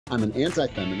I'm an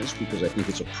anti-feminist because I think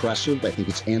it's oppressive. I think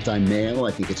it's anti-male.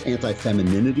 I think it's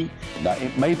anti-femininity. Now,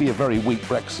 it may be a very weak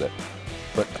Brexit,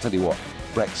 but I tell you what,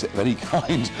 Brexit of any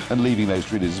kind and leaving those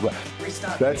treaties as well.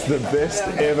 That's the best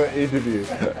ever interview.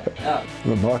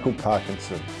 Michael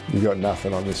Parkinson, you got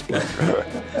nothing on this bloke.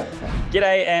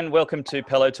 G'day and welcome to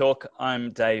Pellowe Talk.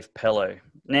 I'm Dave Pellowe.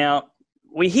 Now,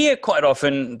 we hear quite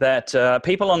often that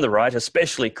people on the right,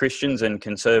 especially Christians and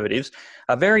conservatives,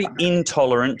 are very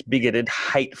intolerant, bigoted,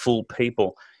 hateful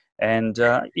people. And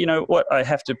you know what? I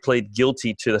have to plead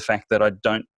guilty to the fact that I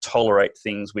don't tolerate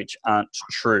things which aren't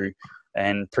true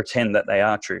and pretend that they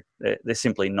are true. They're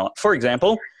simply not. For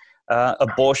example,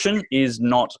 abortion is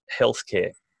not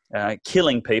healthcare.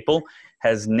 Killing people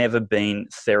has never been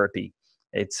therapy.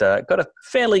 It's got a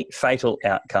fairly fatal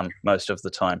outcome most of the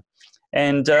time.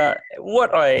 And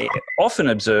what I often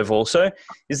observe also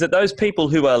is that those people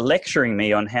who are lecturing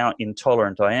me on how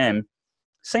intolerant I am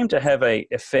seem to have a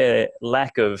fair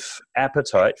lack of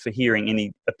appetite for hearing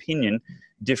any opinion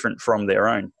different from their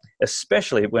own,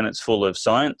 especially when it's full of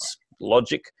science,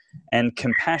 logic, and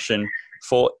compassion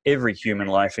for every human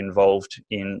life involved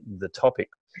in the topic.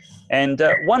 And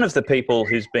one of the people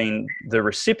who's been the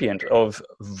recipient of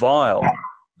vile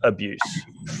abuse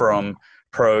from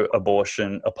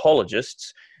pro-abortion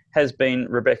apologists has been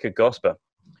Rebecca Gosper.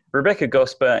 Rebecca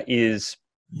Gosper is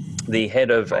the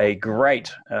head of a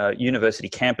great university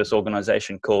campus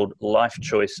organisation called Life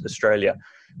Choice Australia,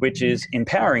 which is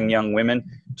empowering young women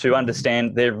to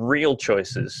understand their real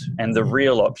choices and the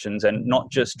real options and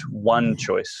not just one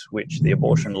choice, which the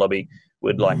abortion lobby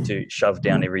would like to shove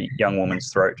down every young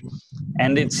woman's throat.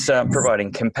 And it's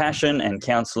providing compassion and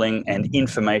counselling and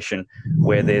information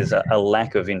where there's a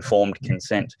lack of informed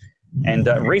consent. And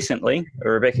recently,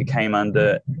 Rebecca came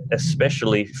under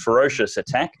especially ferocious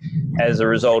attack as a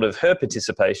result of her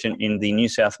participation in the New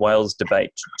South Wales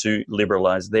debate to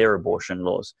liberalise their abortion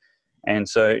laws. And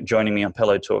so joining me on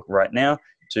Pellowe Talk right now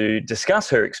to discuss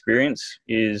her experience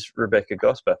is Rebecca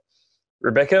Gosper.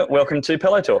 Rebecca, welcome to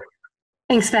Pellowe Talk.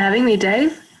 Thanks for having me,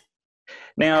 Dave.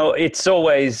 Now, it's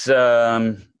always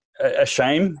a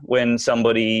shame when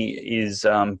somebody is,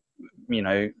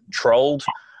 trolled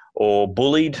or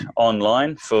bullied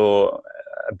online for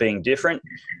being different,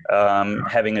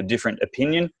 having a different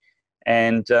opinion.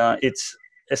 And it's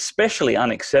especially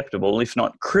unacceptable, if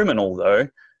not criminal, though,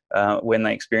 when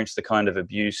they experience the kind of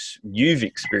abuse you've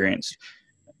experienced.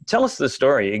 Tell us the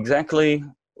story. Exactly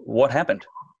what happened?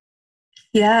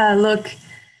 Yeah, look,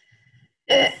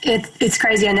 it's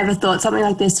crazy. I never thought something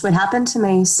like this would happen to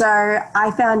me. So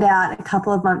I found out a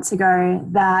couple of months ago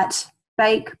that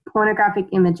fake pornographic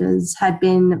images had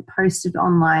been posted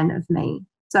online of me.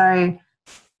 So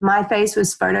my face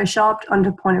was photoshopped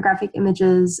onto pornographic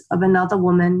images of another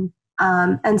woman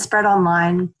and spread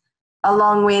online,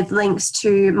 along with links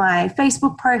to my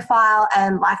Facebook profile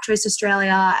and Life Choice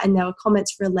Australia, and there were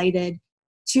comments related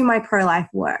to my pro-life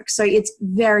work. So it's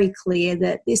very clear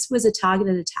that this was a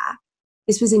targeted attack.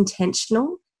 This was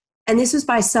intentional, and this was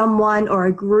by someone or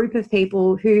a group of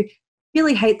people who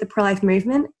really hate the pro-life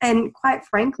movement and, quite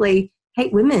frankly,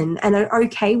 hate women and are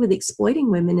okay with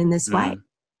exploiting women in this way.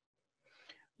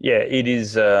 Yeah, it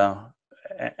is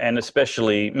an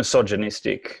especially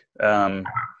misogynistic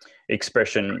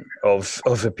expression of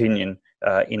opinion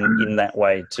in that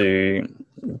way to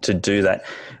do that.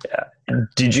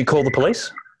 Did you call the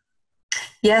police?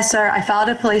 Yeah, so I filed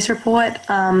a police report,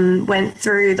 went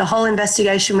through the whole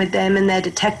investigation with them and their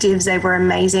detectives. They were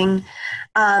amazing.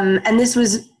 And this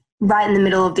was right in the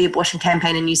middle of the abortion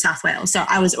campaign in New South Wales. So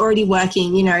I was already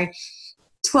working,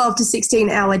 12 to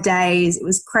 16-hour days. It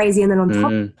was crazy. And then on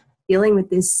top of dealing with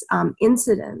this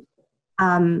incident,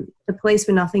 the police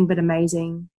were nothing but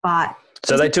amazing.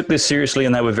 So they took this seriously,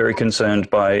 and they were very concerned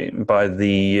by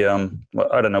the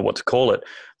I don't know what to call it,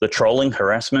 the trolling,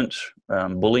 harassment,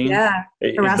 bullying. Yeah,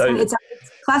 harassment. It's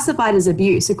classified as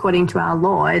abuse according to our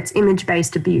law. It's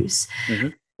image-based abuse. Mm-hmm.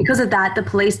 Because of that, the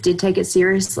police did take it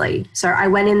seriously. So I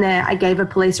went in there, I gave a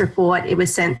police report. It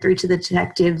was sent through to the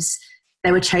detectives.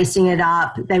 They were chasing it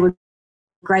up. They were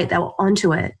great. They were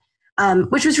onto it,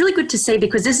 which was really good to see,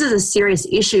 because this is a serious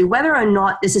issue. Whether or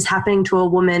not this is happening to a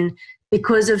woman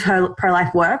because of her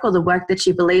pro-life work or the work that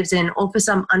she believes in, or for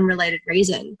some unrelated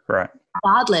reason. Right.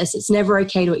 Regardless, it's never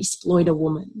okay to exploit a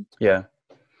woman. Yeah.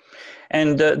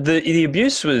 And the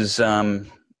abuse was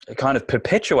kind of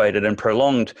perpetuated and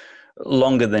prolonged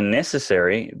longer than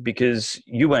necessary because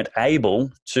you weren't able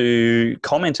to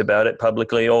comment about it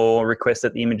publicly or request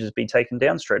that the images be taken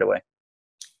down straight away.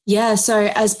 Yeah,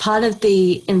 so as part of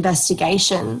the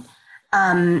investigation,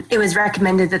 it was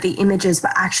recommended that the images were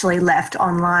actually left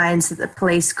online so that the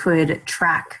police could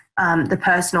track the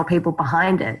personal people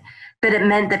behind it. But it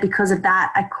meant that because of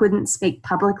that, I couldn't speak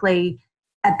publicly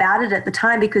about it at the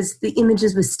time because the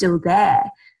images were still there.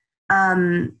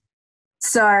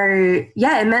 So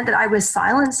yeah, it meant that I was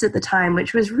silenced at the time,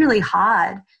 which was really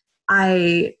hard.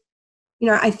 I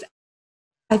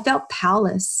felt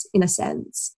powerless in a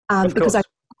sense because I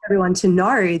wanted everyone to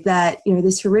know that,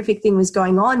 this horrific thing was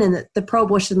going on and that the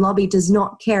pro-abortion lobby does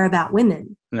not care about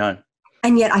women. No.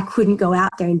 And yet I couldn't go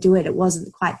out there and do it. It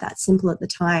wasn't quite that simple at the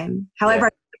time. However, I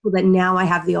feel that now I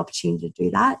have the opportunity to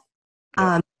do that.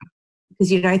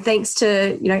 Because, thanks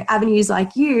to, avenues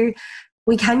like you,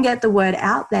 we can get the word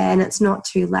out there and it's not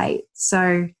too late.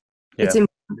 So it's important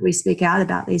that we speak out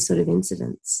about these sort of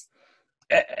incidents.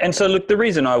 And so, look, the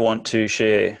reason I want to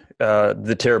share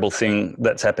the terrible thing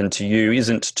that's happened to you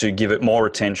isn't to give it more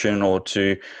attention or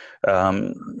to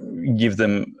give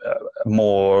them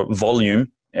more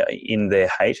volume in their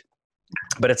hate,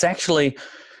 but it's actually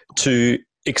to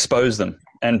expose them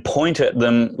and point at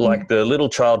them like the little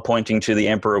child pointing to the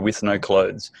emperor with no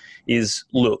clothes is,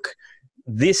 look,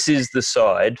 this is the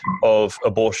side of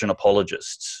abortion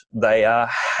apologists. They are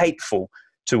hateful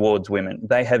towards women.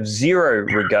 They have zero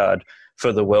regard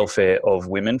for the welfare of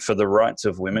women, for the rights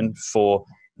of women, for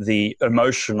the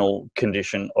emotional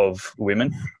condition of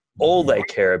women. All they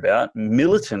care about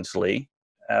militantly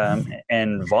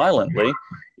and violently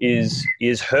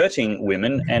is hurting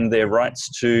women and their rights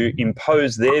to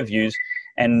impose their views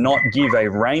and not give a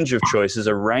range of choices,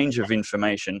 a range of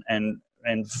information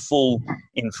and full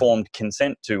informed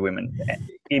consent to women.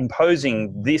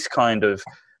 Imposing this kind of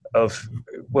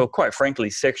well, quite frankly,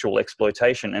 sexual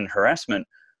exploitation and harassment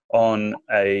on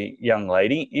a young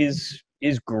lady is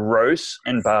gross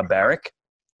and barbaric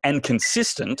and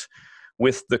consistent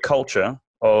with the culture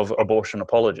of abortion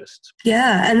apologists.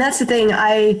 Yeah, and that's the thing.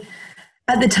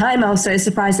 At the time, I was so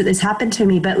surprised that this happened to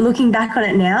me, but looking back on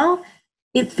it now,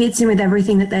 it fits in with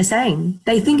everything that they're saying.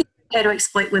 They think it's okay to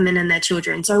exploit women and their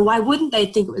children, so why wouldn't they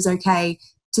think it was okay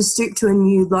to stoop to a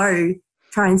new low,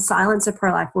 try and silence a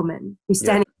pro-life woman who's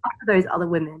standing up for those other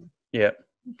women? Yeah.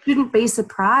 You shouldn't be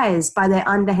surprised by their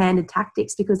underhanded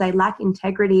tactics because they lack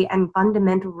integrity and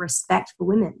fundamental respect for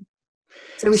women.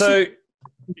 So we should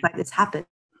like this happen.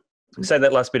 Say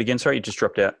that last bit again. Sorry, you just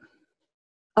dropped out.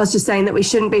 I was just saying that we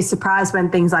shouldn't be surprised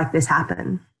when things like this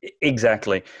happen.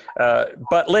 Exactly.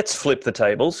 But let's flip the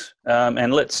tables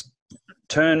and let's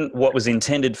turn what was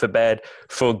intended for bad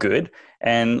for good.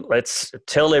 And let's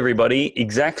tell everybody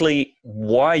exactly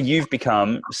why you've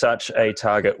become such a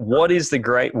target. What is the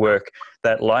great work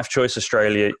that Life Choice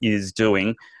Australia is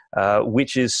doing,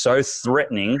 which is so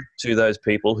threatening to those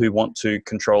people who want to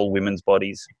control women's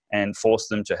bodies and force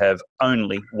them to have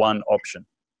only one option?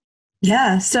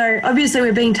 Yeah, so obviously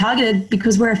we're being targeted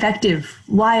because we're effective.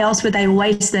 Why else would they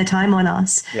waste their time on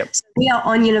us? Yep. So we are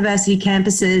on university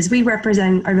campuses. We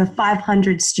represent over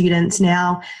 500 students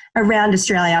now around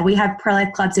Australia. We have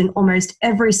pro-life clubs in almost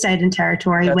every state and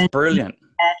territory. That's brilliant.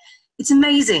 It's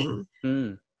amazing.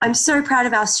 I'm so proud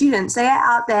of our students. They are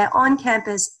out there on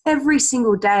campus every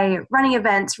single day, running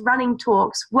events, running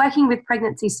talks, working with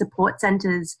pregnancy support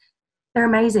centres. They're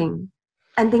amazing.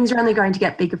 And things are only going to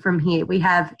get bigger from here. We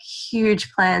have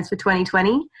huge plans for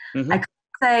 2020. I can't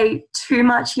say too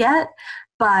much yet,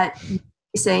 but you're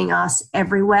seeing us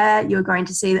everywhere. You're going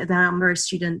to see that the number of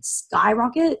students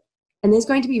skyrocket, and there's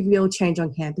going to be real change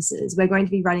on campuses. We're going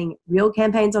to be running real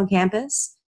campaigns on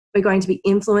campus. We're going to be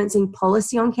influencing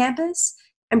policy on campus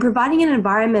and providing an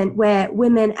environment where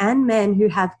women and men who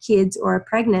have kids or are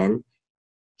pregnant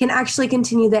can actually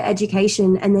continue their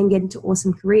education and then get into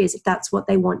awesome careers if that's what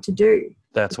they want to do.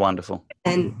 That's wonderful.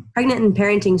 And pregnant and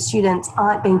parenting students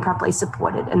aren't being properly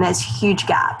supported, and there's huge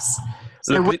gaps.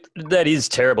 So look, that is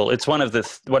terrible. It's one of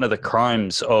the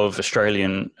crimes of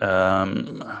Australian,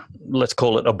 let's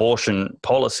call it abortion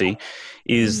policy,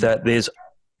 is that there's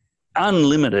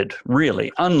unlimited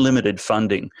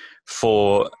funding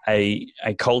for a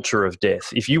culture of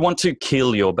death. If you want to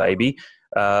kill your baby,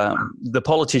 the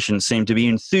politicians seem to be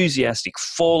enthusiastic,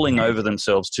 falling over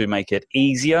themselves to make it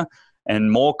easier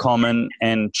and more common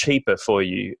and cheaper for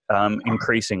you,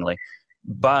 increasingly.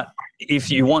 But if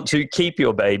you want to keep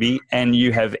your baby and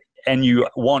you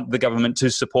want the government to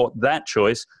support that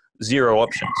choice, zero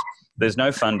options. There's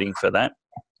no funding for that.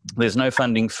 There's no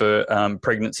funding for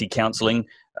pregnancy counselling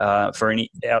for any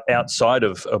outside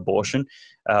of abortion,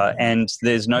 and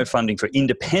there's no funding for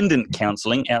independent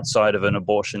counselling outside of an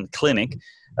abortion clinic.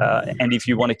 And if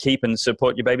you want to keep and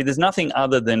support your baby, there's nothing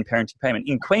other than parenting payment.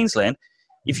 In Queensland,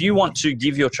 if you want to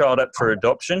give your child up for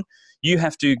adoption, you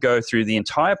have to go through the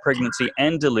entire pregnancy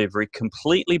and delivery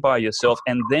completely by yourself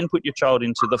and then put your child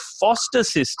into the foster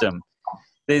system.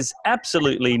 there's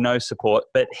absolutely no support,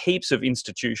 but heaps of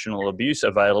institutional abuse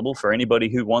available for anybody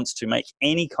who wants to make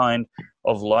any kind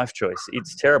of life choice.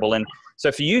 It's terrible. And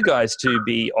so for you guys to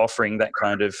be offering that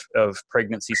kind of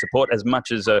pregnancy support as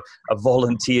much as a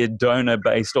volunteer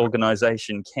donor-based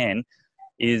organisation can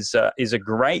is a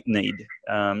great need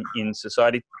in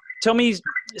society. Tell me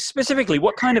specifically,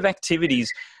 what kind of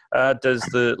activities does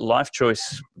the Life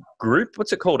Choice group,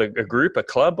 what's it called, a group, a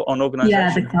club on organisation?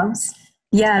 Yeah, the clubs.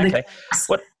 Yeah. Okay.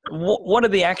 What are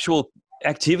the actual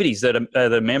activities that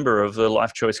a member of the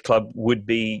Life Choice Club would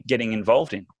be getting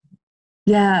involved in?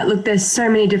 Yeah, look, there's so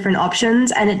many different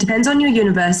options, and it depends on your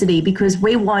university, because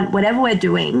we want whatever we're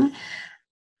doing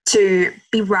to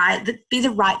be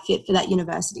the right fit for that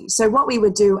university. So what we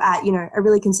would do at, a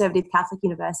really conservative Catholic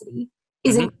university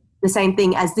isn't the same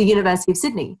thing as the University of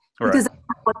Sydney, because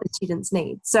that's what the students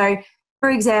need. So, for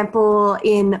example,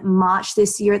 in March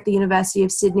this year at the University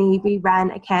of Sydney, we ran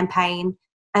a campaign,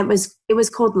 and it was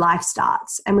called Life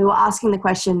Starts, and we were asking the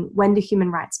question, when do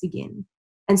human rights begin?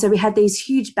 And so we had these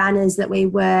huge banners that we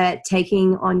were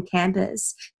taking on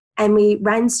campus, and we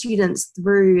ran students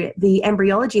through the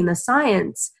embryology and the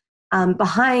science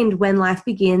behind when life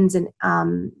begins, and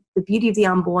the beauty of the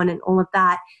unborn and all of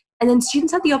that. And then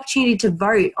students had the opportunity to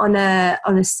vote on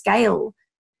a scale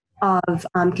of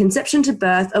conception to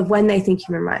birth of when they think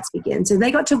human rights begin. So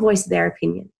they got to voice their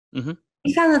opinion. Mm-hmm.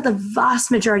 We found that the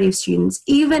vast majority of students,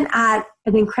 even at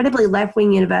an incredibly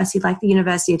left-wing university like the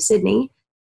University of Sydney,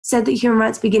 said that human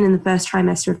rights begin in the first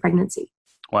trimester of pregnancy.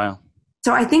 Wow.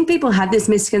 So I think people have this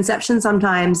misconception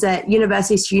sometimes that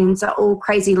university students are all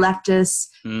crazy leftists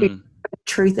who don't know the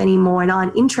truth anymore and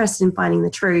aren't interested in finding the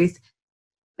truth.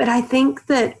 But I think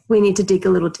that we need to dig a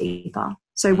little deeper.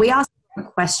 So we ask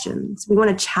questions. We want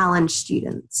to challenge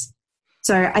students.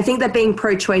 So I think that being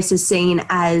pro-choice is seen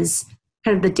as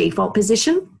kind of the default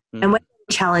position, and we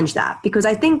challenge that, because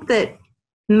I think that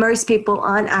most people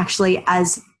aren't actually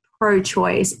as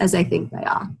pro-choice as they think they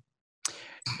are.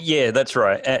 Yeah, that's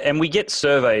right. And we get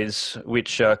surveys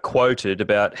which are quoted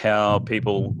about how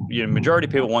people, majority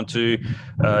of people want to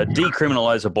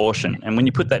decriminalise abortion. And when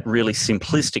you put that really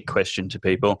simplistic question to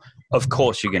people, of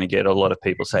course you're going to get a lot of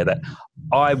people say that.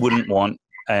 I wouldn't want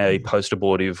a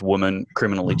post-abortive woman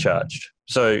criminally charged.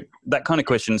 So that kind of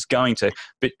question is going to,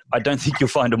 but I don't think you'll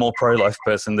find a more pro-life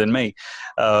person than me.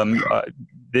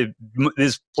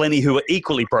 There's plenty who are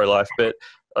equally pro-life, but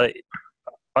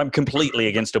I'm completely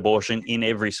against abortion in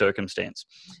every circumstance.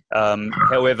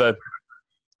 However,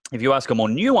 if you ask a more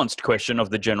nuanced question of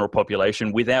the general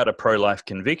population without a pro-life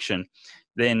conviction,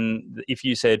 then if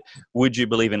you said, would you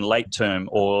believe in late term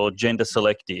or gender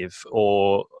selective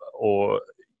or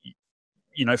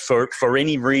for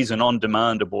any reason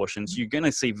on-demand abortions, you're going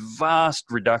to see vast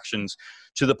reductions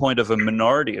to the point of a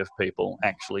minority of people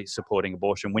actually supporting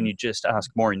abortion when you just ask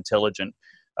more intelligent,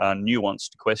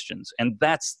 nuanced questions. And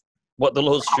that's what the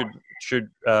laws should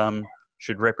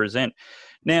represent.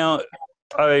 Now,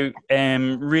 I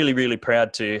am really, really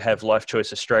proud to have Life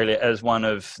Choice Australia as one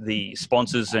of the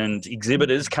sponsors and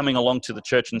exhibitors coming along to the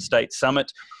Church and State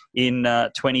Summit in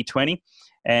 2020.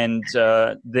 And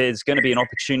there's going to be an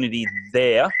opportunity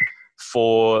there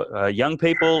for young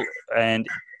people and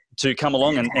to come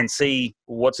along and see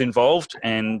what's involved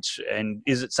and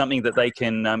is it something that they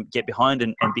can get behind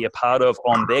and be a part of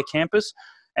on their campus.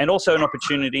 And also an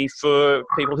opportunity for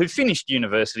people who finished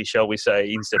university, shall we say,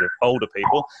 instead of older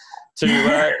people,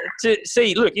 to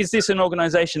see, look, is this an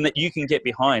organisation that you can get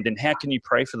behind, and how can you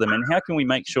pray for them, and how can we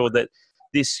make sure that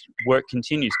this work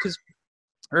continues? Because,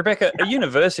 Rebecca, a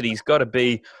university's got to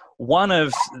be one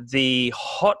of the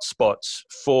hotspots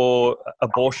for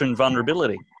abortion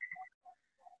vulnerability.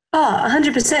 Oh,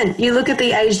 100%. You look at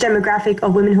the age demographic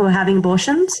of women who are having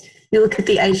abortions, you look at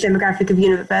the age demographic of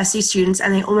university students,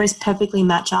 and they almost perfectly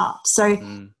match up. So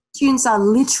students are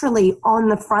literally on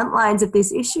the front lines of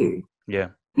this issue. Yeah.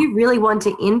 If you really want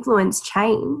to influence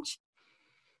change,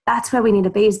 that's where we need to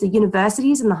be, is the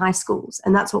universities and the high schools,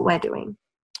 and that's what we're doing.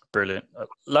 Brilliant.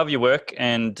 Love your work,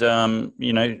 and,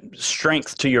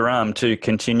 strength to your arm to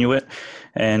continue it.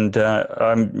 And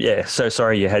I'm so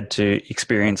sorry you had to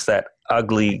experience that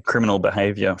ugly criminal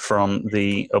behaviour from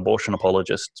the abortion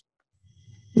apologists.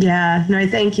 Yeah, no,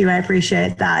 thank you. I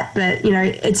appreciate that. But,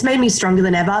 it's made me stronger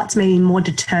than ever. It's made me more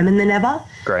determined than ever.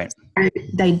 Great.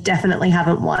 They definitely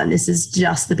haven't won. This is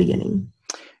just the beginning.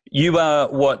 You are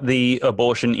what the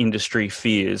abortion industry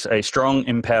fears, a strong,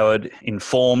 empowered,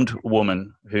 informed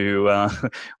woman who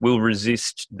will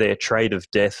resist their trade of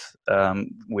death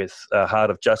with a heart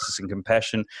of justice and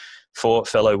compassion for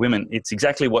fellow women. It's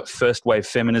exactly what first wave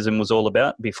feminism was all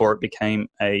about before it became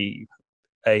a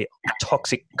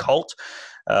toxic cult.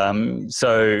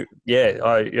 So, yeah,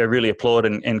 I really applaud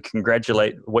and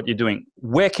congratulate what you're doing.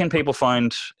 Where can people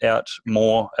find out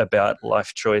more about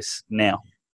Life Choice now?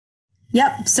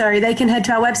 Yep, so they can head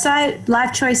to our website,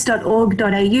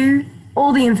 lifechoice.org.au.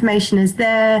 All the information is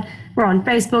there. We're on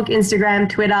Facebook, Instagram,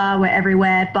 Twitter, we're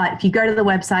everywhere. But if you go to the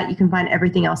website, you can find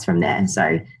everything else from there.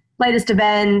 So latest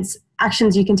events,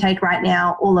 actions you can take right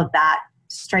now, all of that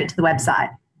straight to the website.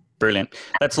 Brilliant.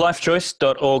 That's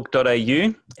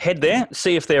lifechoice.org.au. Head there,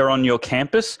 see if they're on your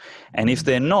campus. And if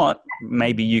they're not,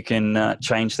 maybe you can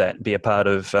change that, be a part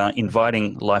of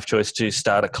inviting Life Choice to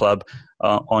start a club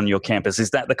on your campus. Is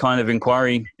that the kind of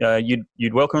inquiry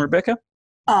you'd welcome, Rebecca?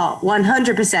 Oh,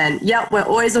 100%. Yep, we're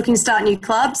always looking to start new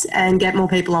clubs and get more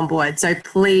people on board. So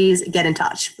please get in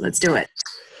touch. Let's do it.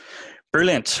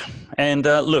 Brilliant. And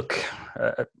look,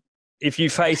 if you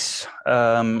face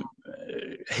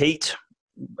heat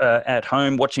at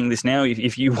home watching this now,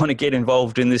 if you want to get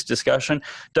involved in this discussion,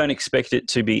 don't expect it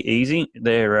to be easy.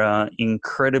 There are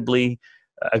incredibly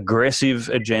aggressive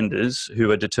agendas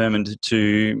who are determined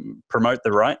to promote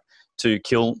the right to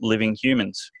kill living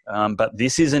humans. But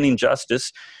this is an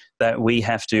injustice that we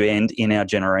have to end in our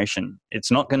generation.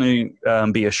 It's not going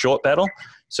to be a short battle,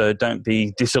 so don't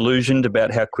be disillusioned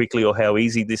about how quickly or how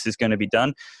easy this is going to be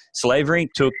done. Slavery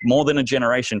took more than a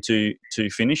generation to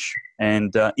finish,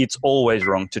 and it's always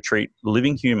wrong to treat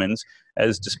living humans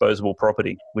as disposable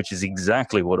property, which is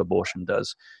exactly what abortion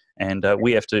does. And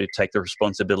we have to take the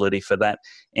responsibility for that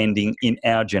ending in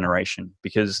our generation,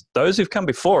 because those who've come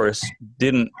before us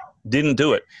didn't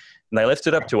do it. And they left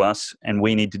it up to us, and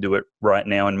we need to do it right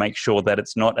now and make sure that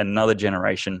it's not another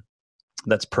generation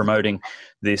that's promoting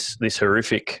this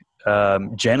horrific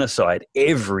genocide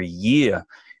every year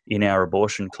in our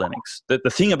abortion clinics. The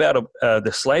thing about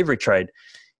the slavery trade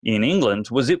in England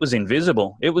was it was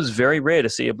invisible. It was very rare to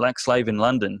see a black slave in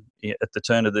London at the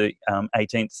turn of the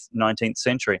 18th, 19th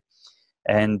century.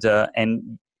 And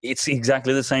it's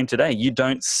exactly the same today. You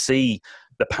don't see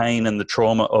the pain and the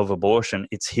trauma of abortion.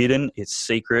 It's hidden, it's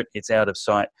secret, it's out of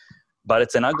sight. But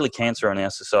it's an ugly cancer in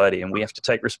our society, and we have to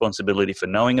take responsibility for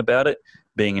knowing about it,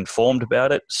 being informed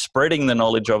about it, spreading the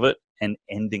knowledge of it, and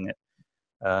ending it.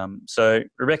 So,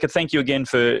 Rebecca, thank you again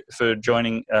for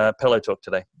joining Pellowe Talk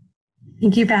today.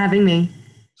 Thank you for having me.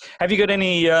 Have you got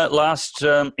any last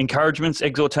encouragements,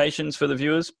 exhortations for the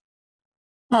viewers?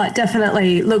 Oh,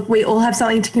 definitely. Look, we all have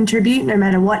something to contribute, no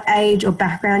matter what age or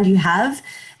background you have.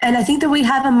 And I think that we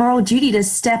have a moral duty to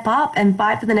step up and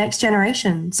fight for the next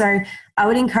generation. So I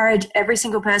would encourage every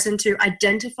single person to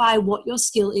identify what your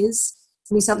skill is,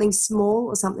 to be something small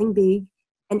or something big,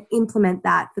 and implement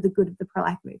that for the good of the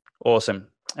pro-life movement. Awesome.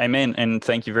 Amen. And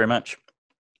thank you very much.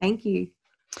 Thank you.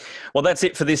 Well, that's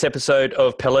it for this episode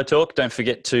of Pellowe Talk. Don't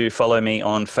forget to follow me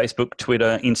on Facebook,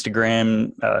 Twitter,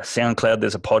 Instagram, SoundCloud.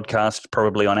 There's a podcast,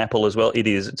 probably on Apple as well. It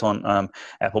is. It's on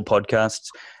Apple Podcasts.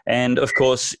 And, of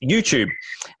course, YouTube.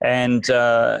 And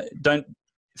don't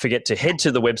forget to head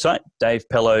to the website,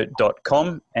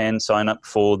 davepellowe.com, and sign up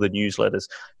for the newsletters.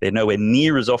 They're nowhere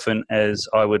near as often as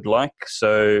I would like,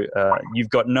 so you've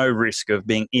got no risk of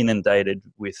being inundated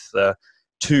with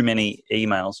too many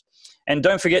emails. And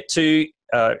don't forget to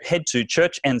head to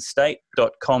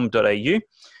churchandstate.com.au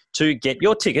to get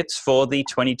your tickets for the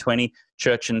 2020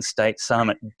 Church and State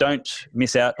Summit. Don't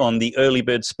miss out on the early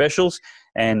bird specials,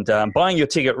 and buying your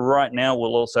ticket right now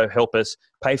will also help us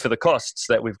pay for the costs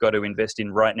that we've got to invest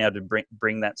in right now to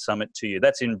bring that summit to you.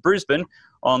 That's in Brisbane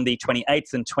on the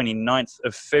 28th and 29th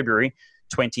of February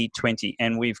 2020,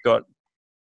 and we've got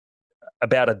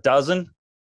about a dozen.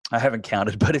 I haven't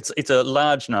counted, but it's a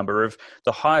large number of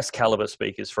the highest caliber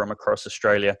speakers from across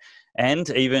Australia, and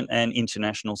even an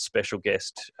international special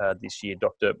guest this year,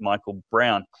 Dr. Michael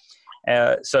Brown.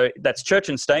 So that's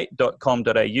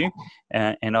churchandstate.com.au,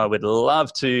 and I would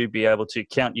love to be able to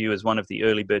count you as one of the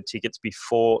early bird tickets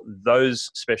before those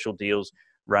special deals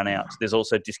run out. There's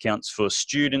also discounts for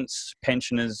students,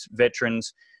 pensioners,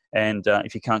 veterans, and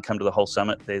if you can't come to the whole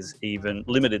summit, there's even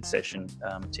limited session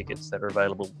tickets that are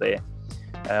available there.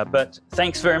 But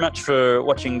thanks very much for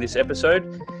watching this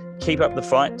episode. Keep up the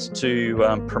fight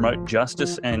to promote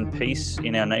justice and peace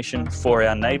in our nation for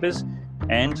our neighbours,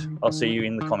 and I'll see you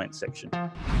in the comments section.